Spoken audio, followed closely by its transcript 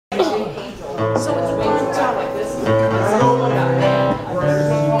So it's way too tall like this.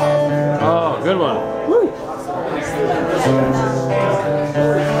 Oh, good one. Woo.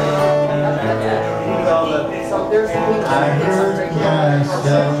 I heard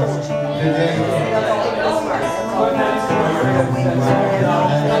myself today.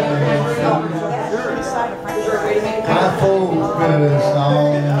 I focus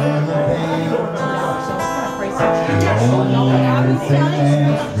on the pain.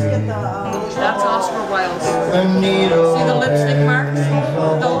 That's Oscar Wilde's. The needle. See the lipstick marks?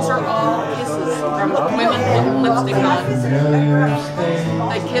 Those are all kisses from women putting lipstick on.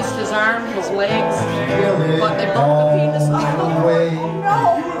 They kissed his arm, his legs, but they broke the penis too.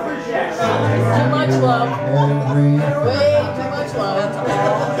 Too much love. Way too much love. That's what they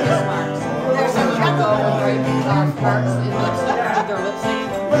call kiss marks. There's some go when they marks in lipstick, with their lipstick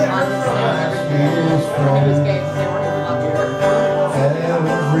on the same and everything. He was gay, they weren't even allowed to work.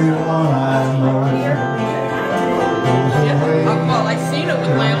 Everyone I know. Yeah, well, I've seen it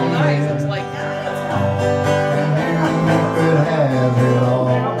with my own eyes. It's like, You could have it all.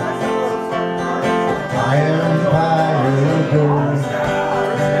 My empire goes.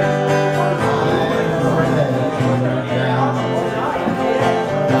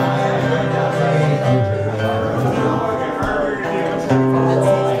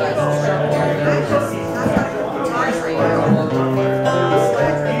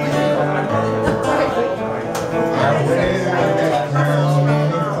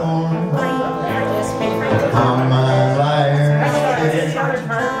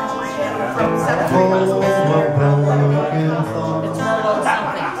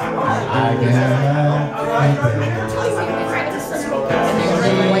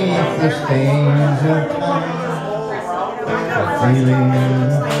 Stains of time,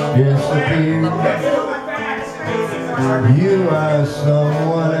 feelings disappear. You are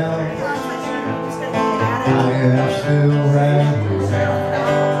someone else. I am still right here.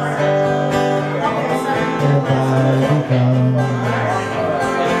 If I become my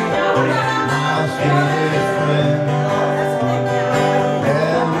sweetest friend,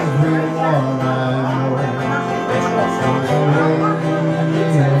 everyone I know goes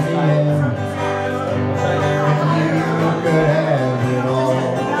away.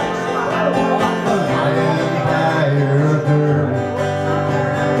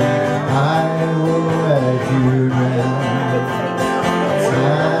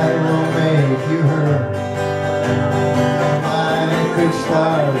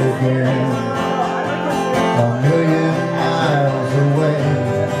 Start again, a million miles away.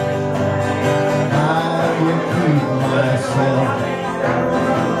 I would keep myself.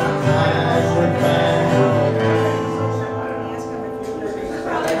 I would find a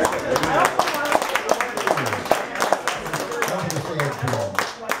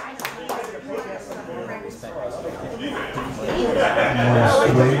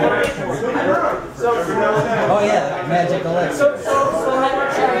Oh yeah, magic elixir.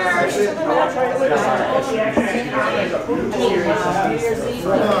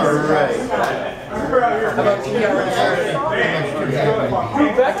 Alright.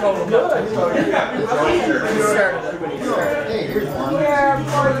 Hey, here's one.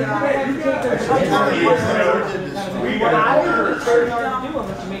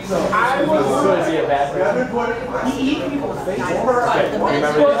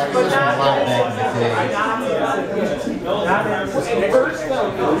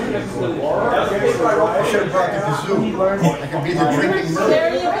 I should have brought the kazoo. I could be the drinking murder.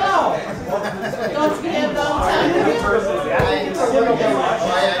 there you go. Don't forget about time.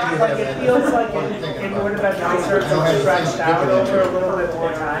 It feels like it would have been nicer if it stretched out over a little bit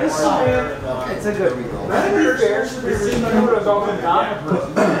more time. It's a good week.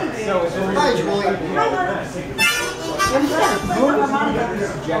 Hi, Julie.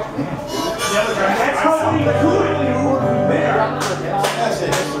 That's how we could there. That's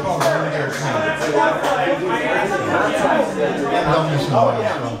it.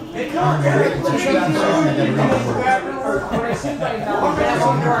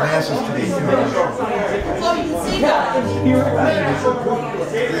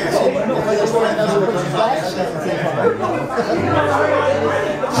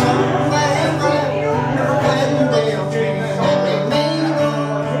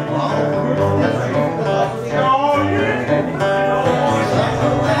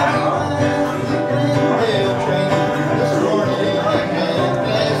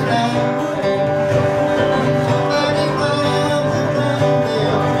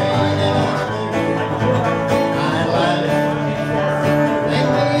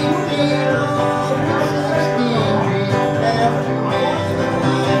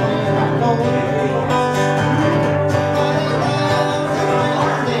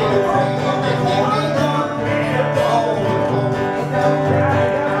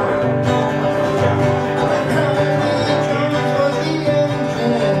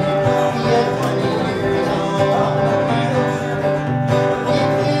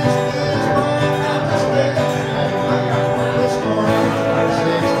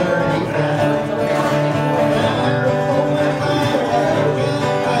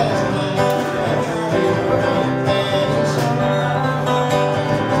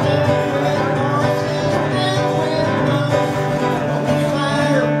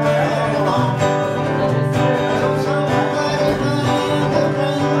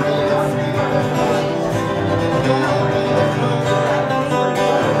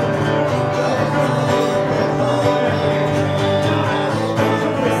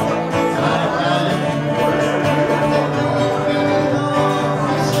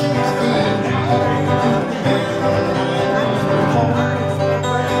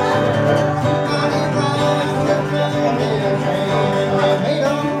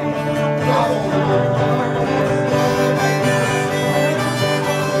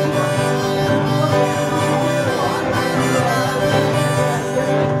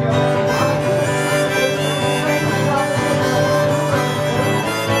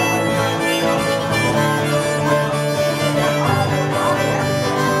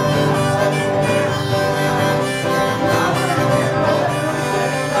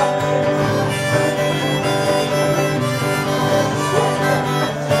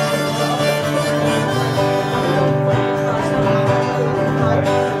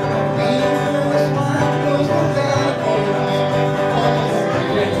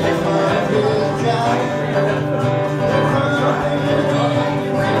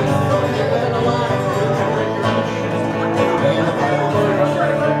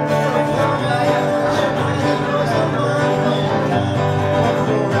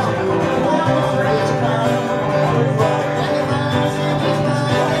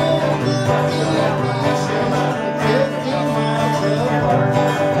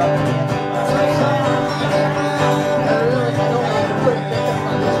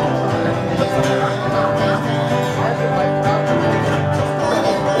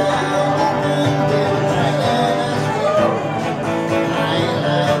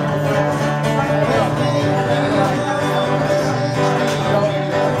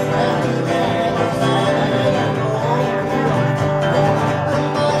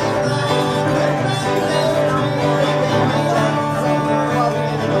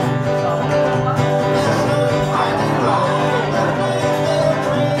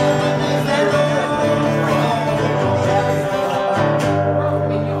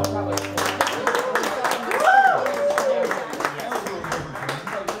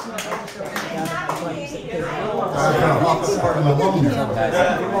 my lung there.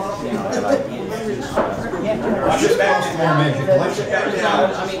 Just cost more magic collection.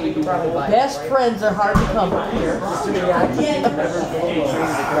 Best friends are hard to come by.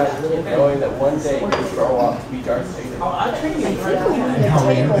 Knowing that one day you will grow up to be Darth Vader. How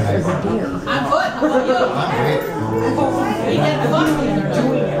are you guys? I'm good. How about you? I'm great. We had fun.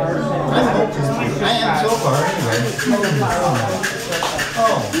 I am so far anyway.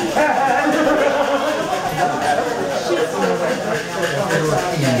 Oh.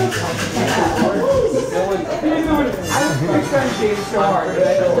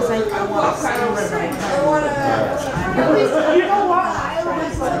 You know what? I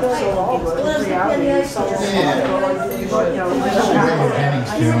always like so reality is so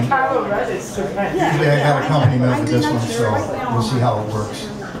Usually I got a company note for this one, so we'll see how it works.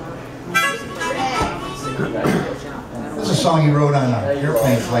 This is a song he wrote on an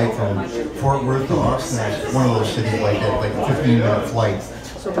airplane flight from Fort Worth to Austin. It's one of those cities like that, like a 15-minute flight.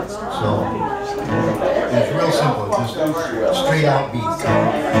 So it's real simple, just straight out beats.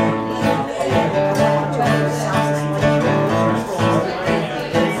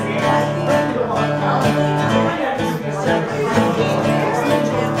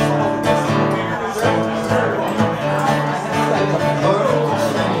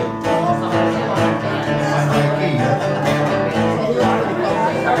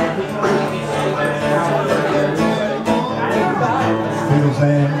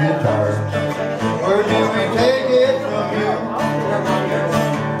 And guitars, where do we take it from you?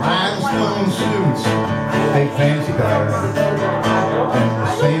 Rhinestone suits, big fancy cars, and the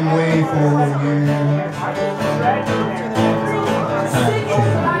same way for you. Time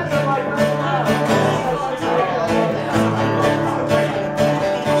change.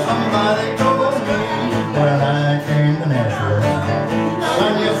 Somebody told me when I came to Nashville,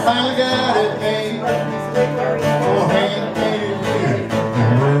 son, you finally got it made. Oh, Hank,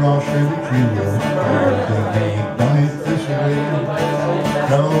 we're all sure that you will. They ain't done it this way.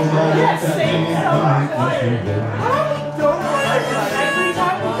 No, I don't think they ain't done it this way. every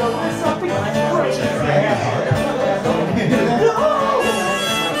time we go to something crazy.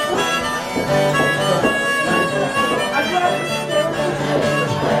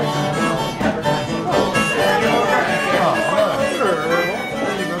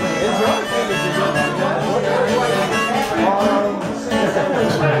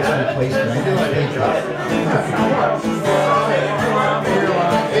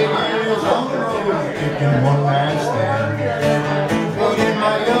 One last stand, putting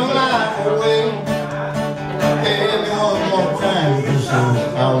my young life away. Hey, me one more time, just so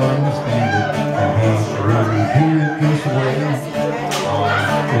I'll understand it. I hate to really do it this way. Oh, I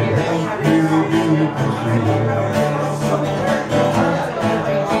hate to really do it this way.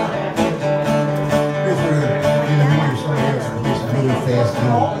 If we're in a meter somewhere, it's really fast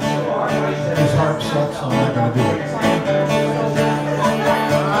doing. His heart sucks, so I'm not going to do it.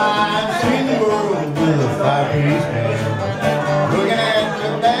 I've seen the world with a five-piece band, looking at the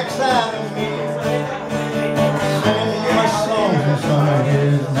backside of me, singing my songs in some of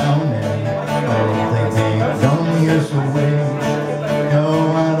his now and then. I don't think they ain't done this away. No,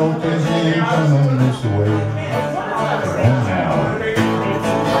 I don't think they ain't done this away.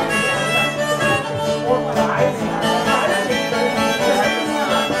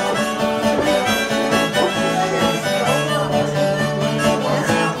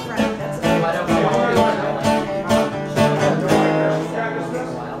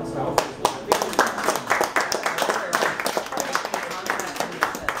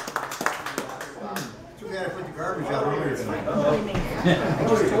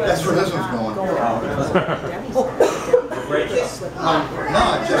 That's where this one's going. No,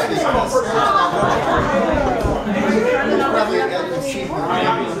 it's just these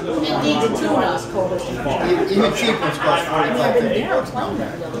even cheap ones cost $45, $50 now.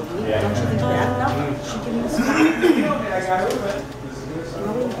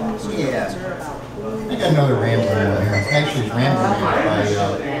 Yeah. I got another rambling one here. Actually, it's rambling by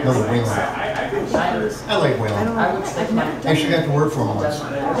another Whalen. I like Whalen. I actually got to work for him once.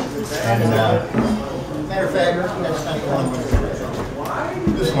 And, matter of fact, that's not the one I'm going to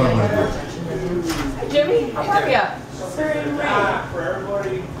do. This one I'm going to do. Jimmy, how are you?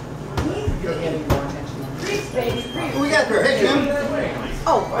 Who we got there? Hey, Jim.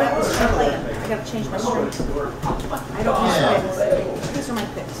 Oh, that was my plan. I gotta change my strings. I don't use picks. These are my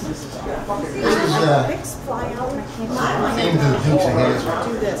picks. This is, Picks fly out and I can't came to the Dukes of Hazzard.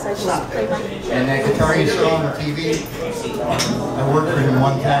 do this. I just play my And that guitar you saw on the TV, I worked for him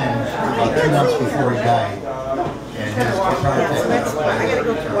one time, about 2 months before he died. And his guitar yeah, so that's I gotta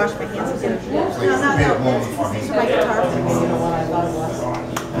go wash my hands and get it. was like a big moment for me. So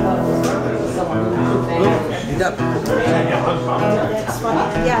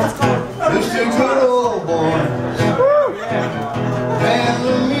Yeah, it's called. Just a good old boy. And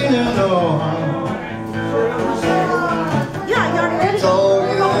the meaning no harm. Yeah, you already read it. It's all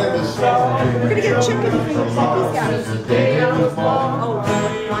you ever saw. We're gonna get chicken fingers like these guys. The day I was born. Oh,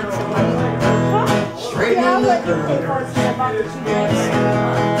 want some money? Straight Yeah, in the but you dirt. pay for it instead of about 2 days.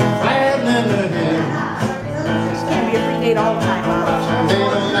 Flattening in the hill. This can't be a free date all the time, Bob. They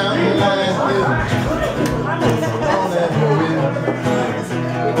don't know you like you. On that hill.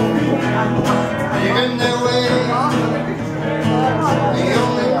 Even their way. The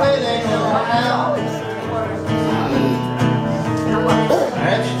only way they know how.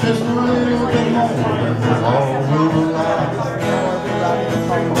 That's just a little bit more than all we'll allow.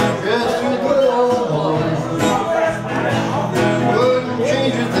 Just a good old boy. Wouldn't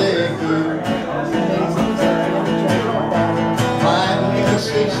change a thing. Finding a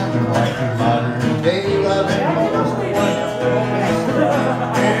system like the modern day loving.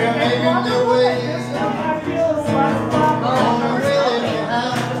 They're making their way. Only really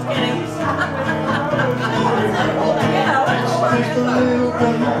how. Just a little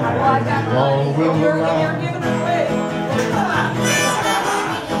bit more. All we'll allow.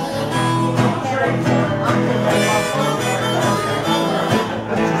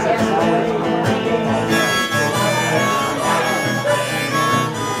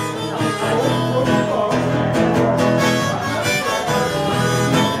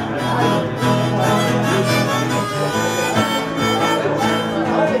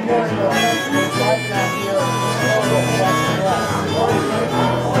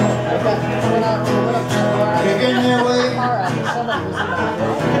 Taking their way.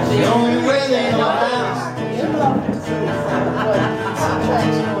 The only way they know how.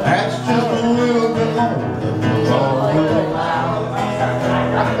 That's just a little bit more than all we'll allow.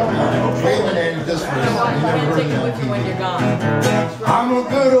 Trailing in this was, you never heard Take it that with you when you're TV. gone. I'm a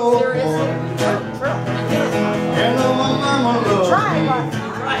good old boy. Seriously. You know my mama loves Try, me. but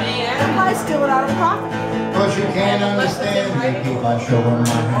I steal it out of the coffee. But you can't understand me. Keep on showing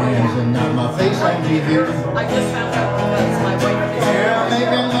my hands and not my face on TV. I just found out because my wife is Yeah, I'm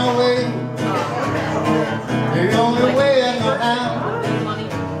making my way. The only way I know how. money.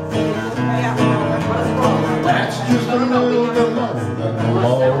 That's just a little bit more than the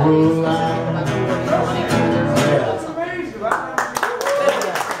law will allow.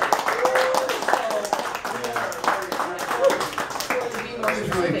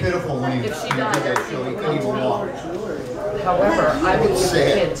 It's really pitiful when he did that show. He couldn't even walk. However, I would give the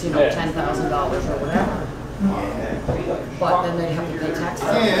Sad. kids, $10,000 or whatever. But then they have to pay taxes.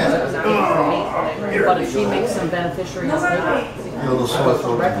 Yeah. But if she makes some beneficiaries You're a little sore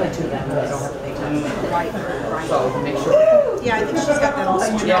throat. directly to them, they don't have to pay taxes. So make sure. Yeah, I think she's got that all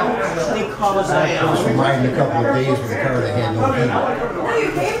sorted out. They call us I was riding a couple of days with a car that had no heat.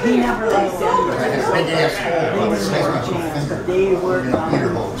 He never liked Big ass hole. It's like my two finger.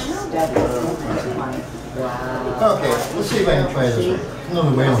 Heater hose. Okay, let's see if I can try this one.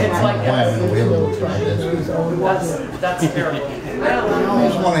 Another whale. It's like Why I'm in a whale will try this. That's terrible.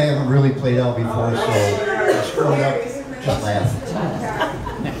 This one I haven't really played out before, so I screwed up. Just laugh.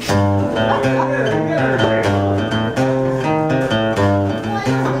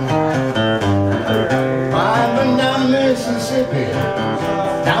 I've been down to Mississippi,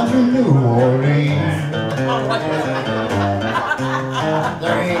 down to New Orleans.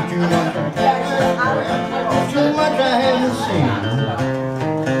 There ain't too much I haven't seen.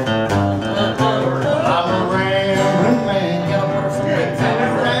 I'm a rambling man,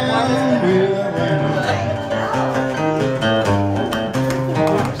 around with a rambling.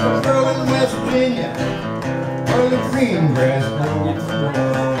 Girl in West Virginia, where the green grass grows.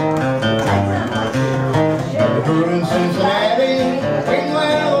 Girl in Cincinnati, waiting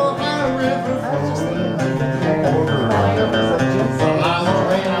where the Ohio River flows. I'm a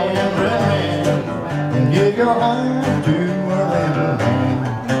rambling man, and give your heart to a rambling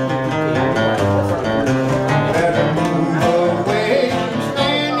man. Better move away,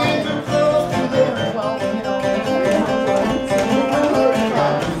 standing too close to the mind.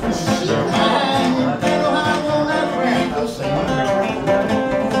 You know I won't have to be the same.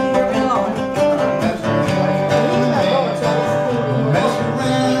 Mess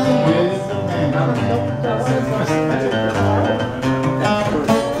around with the man.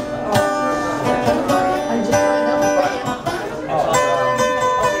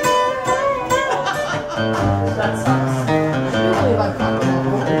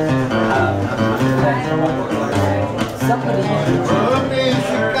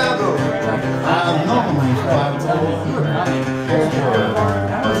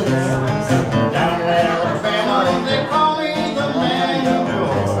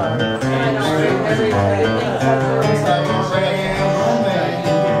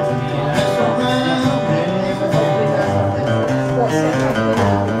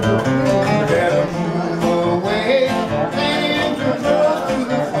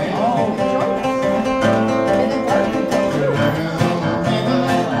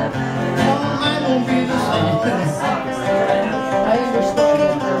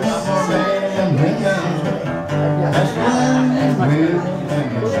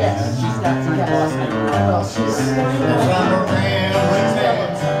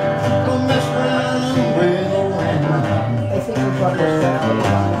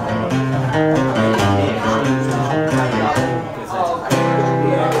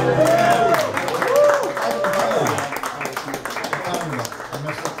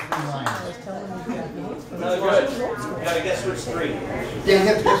 No, good. You gotta guess which three. Yeah, you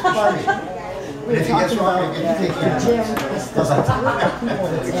have to guess which three. And if you guess wrong, you get to take your Gym is the people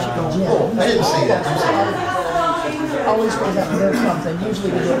that's at the gym. Oh, I didn't say that. I'm sorry. Always goes out to their clubs, and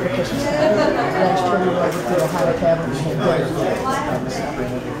usually we do it for Christmas time. Last year we went to the Ohio Tavern and had dinner.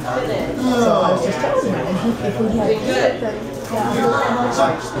 So I was just telling him, and if we had good, then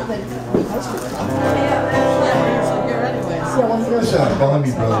This is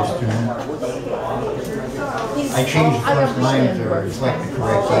Bellamy Brothers tune. I changed the first line to reflect the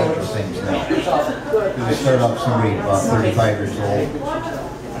correct age of things now. Because we started off somebody about 35 years old.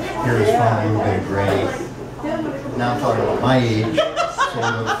 Here is found a little bit of gray. Now I'm talking about my age, sort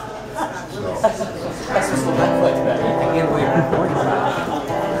of. So.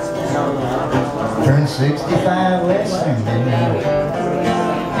 Turned 65 last Sunday,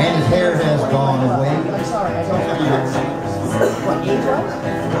 and his hair has gone away. what age was?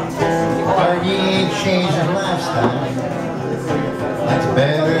 But he ain't changed his lifestyle. That's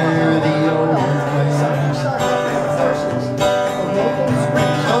better the old way.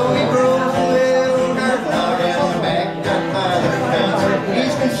 So he grows a little dirt out in the back, up by the fence.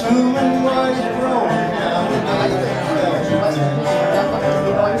 He's consuming what he's growing nowadays.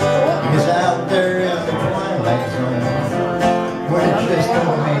 He's out there in the twilight zone, where it just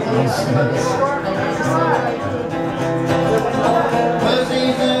don't make any sense. Cause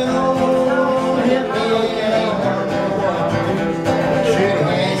he's an old hippie and he don't know what to do. Should he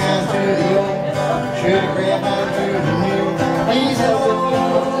hang on to the old, should he grab on to the new? He's an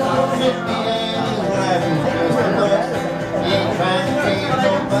old hippie and his life is just a bust. He ain't trying to change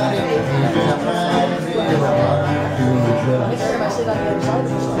nobody, he's just trying to feel hard to adjust.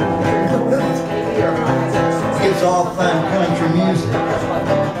 It's all fine country music,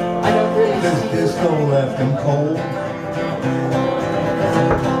 cause disco left him cold.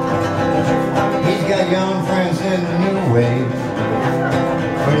 He's got young friends in the new wave,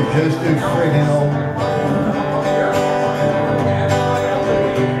 but he's just too friggin' old.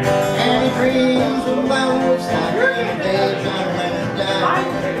 And he dreams about Woodstock in the day John Lennon died.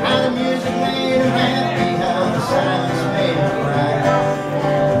 How the music made him happy, how the silence made him cry.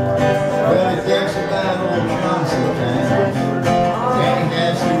 Well, he thinks about old John sometimes, and he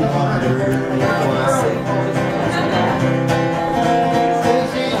has to wonder why.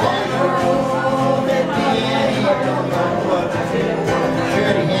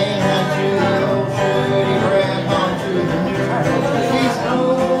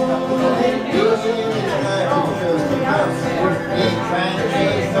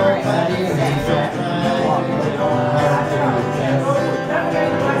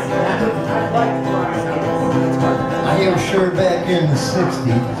 Sure, back in the 60s,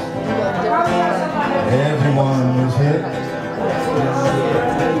 everyone was hip.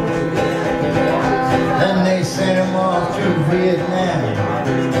 Then they sent him off to Vietnam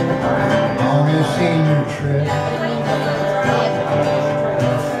on his senior trip.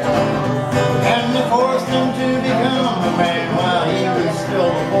 And they forced him to become a man while he was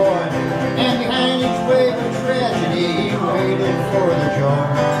still a boy. And behind each wave of tragedy, he waited for the joy.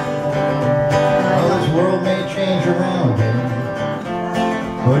 Well, this world may change around him,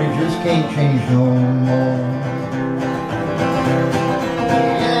 but he just can't change no more.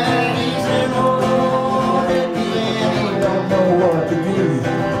 Yeah, he's an old hippie and he don't know what to do.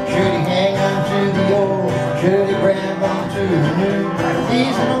 Should he hang on to the old? Should he grab on to the new?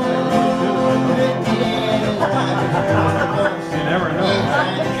 He's an old hippie and his life is just a bust. You never know.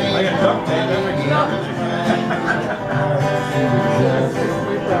 I got duct tape. That makes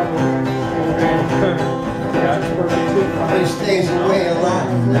He stays away a lot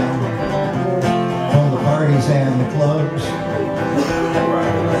now from the parties and the clubs.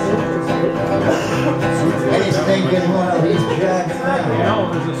 And he's thinking while he's jogging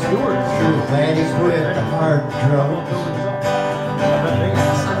around, there's a steward. sure glad he quit the hard drugs.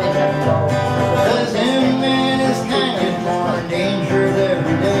 Cause him and his kind get more endangered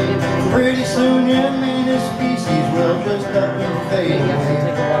every day. Pretty soon him and his species will just up and fade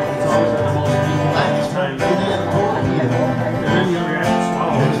away. Like smoking that torpedo,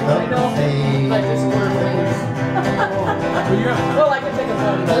 just up and fade away. Well, I can take a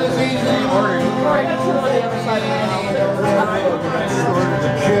photo. Cause he's an old I got two on the other side of the house.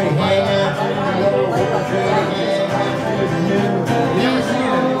 should he hang out to the old, should he hang out to the new? He's an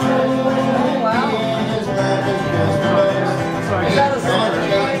old hippie and his life is just a bust. He ain't trying to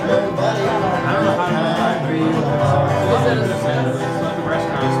change nobody, I don't know how to trying real hard.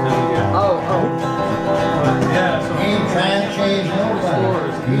 Yeah, so He ain't trying to change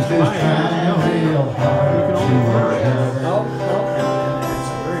nobody, he's just trying real hard to adjust.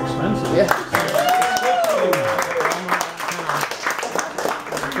 What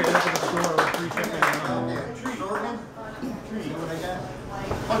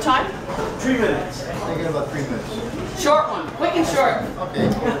time? 3 minutes. Thinking about 3 minutes. Short one, quick and short. Okay.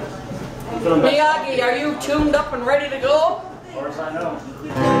 Miyagi, are you tuned up and ready to go? As far as I know.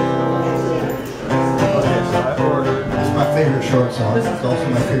 It's my favorite short song. It's also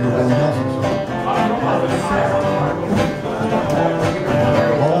my favorite Willie Nelson song.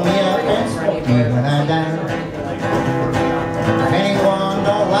 Hold me up and smoke me when I die. If anyone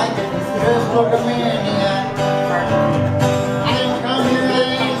don't like it, just look at me in the eye. I ain't come here, I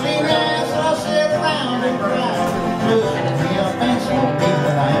ain't leave here, so I'll sit around and cry. Just hold me up and smoke me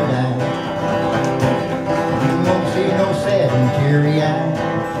when I die. You won't see no sad and teary eye.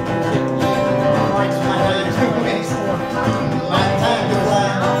 It's my time to waste. My time to fly.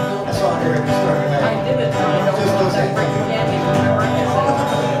 That's all Eric started I out. did it. Just those things. Can't even remember it.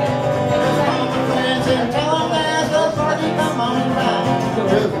 Friends and tell them there's the party, come on and ride.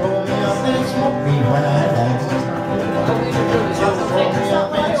 Just roll me up and smoke me when I die. Just roll me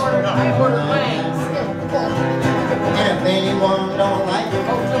up and smoke me when I die. And if anyone don't like it,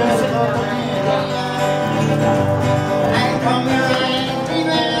 just look me in the eye. I ain't come here, I ain't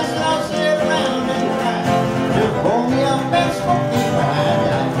leaving, so I'll sit around and cry. Just roll me up and smoke me when I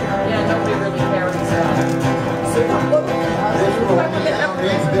die. Yeah, nobody really carries that. Just roll me out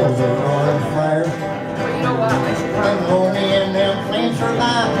and build a roaring fire. But you know what? I should And probably roll me in them flames for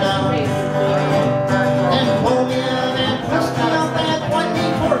life now. And pull me out and push me up and point me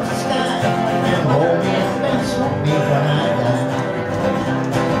towards the sky. And roll me up and smoke me when I die.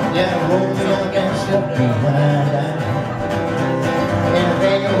 Yeah, roll me up and smoke me when I die. And if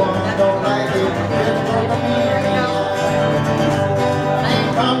anyone don't like it, just look at me in the eye. I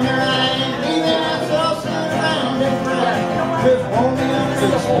ain't come here, I ain't leaving, so I'll sit around and cry. Just roll me up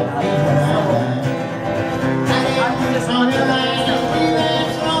and smoke me when I die. I ain't come here, I ain't leaving,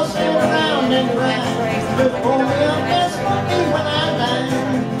 so I'll sit around and cry. Just roll me up and smoke me when I die.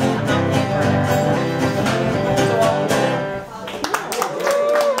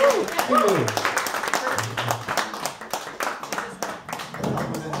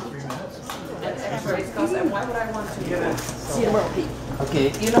 why would I want to see a repeat?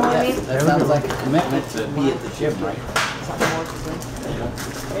 Okay. You know what I mean? That sounds like a commitment to be at the gym, right?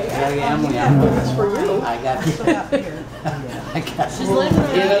 It's for you. I got you. I got you.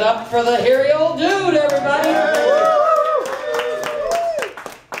 Give it up for the hairy old dude, everybody.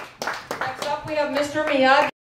 Next up we have Mr. Miyagi.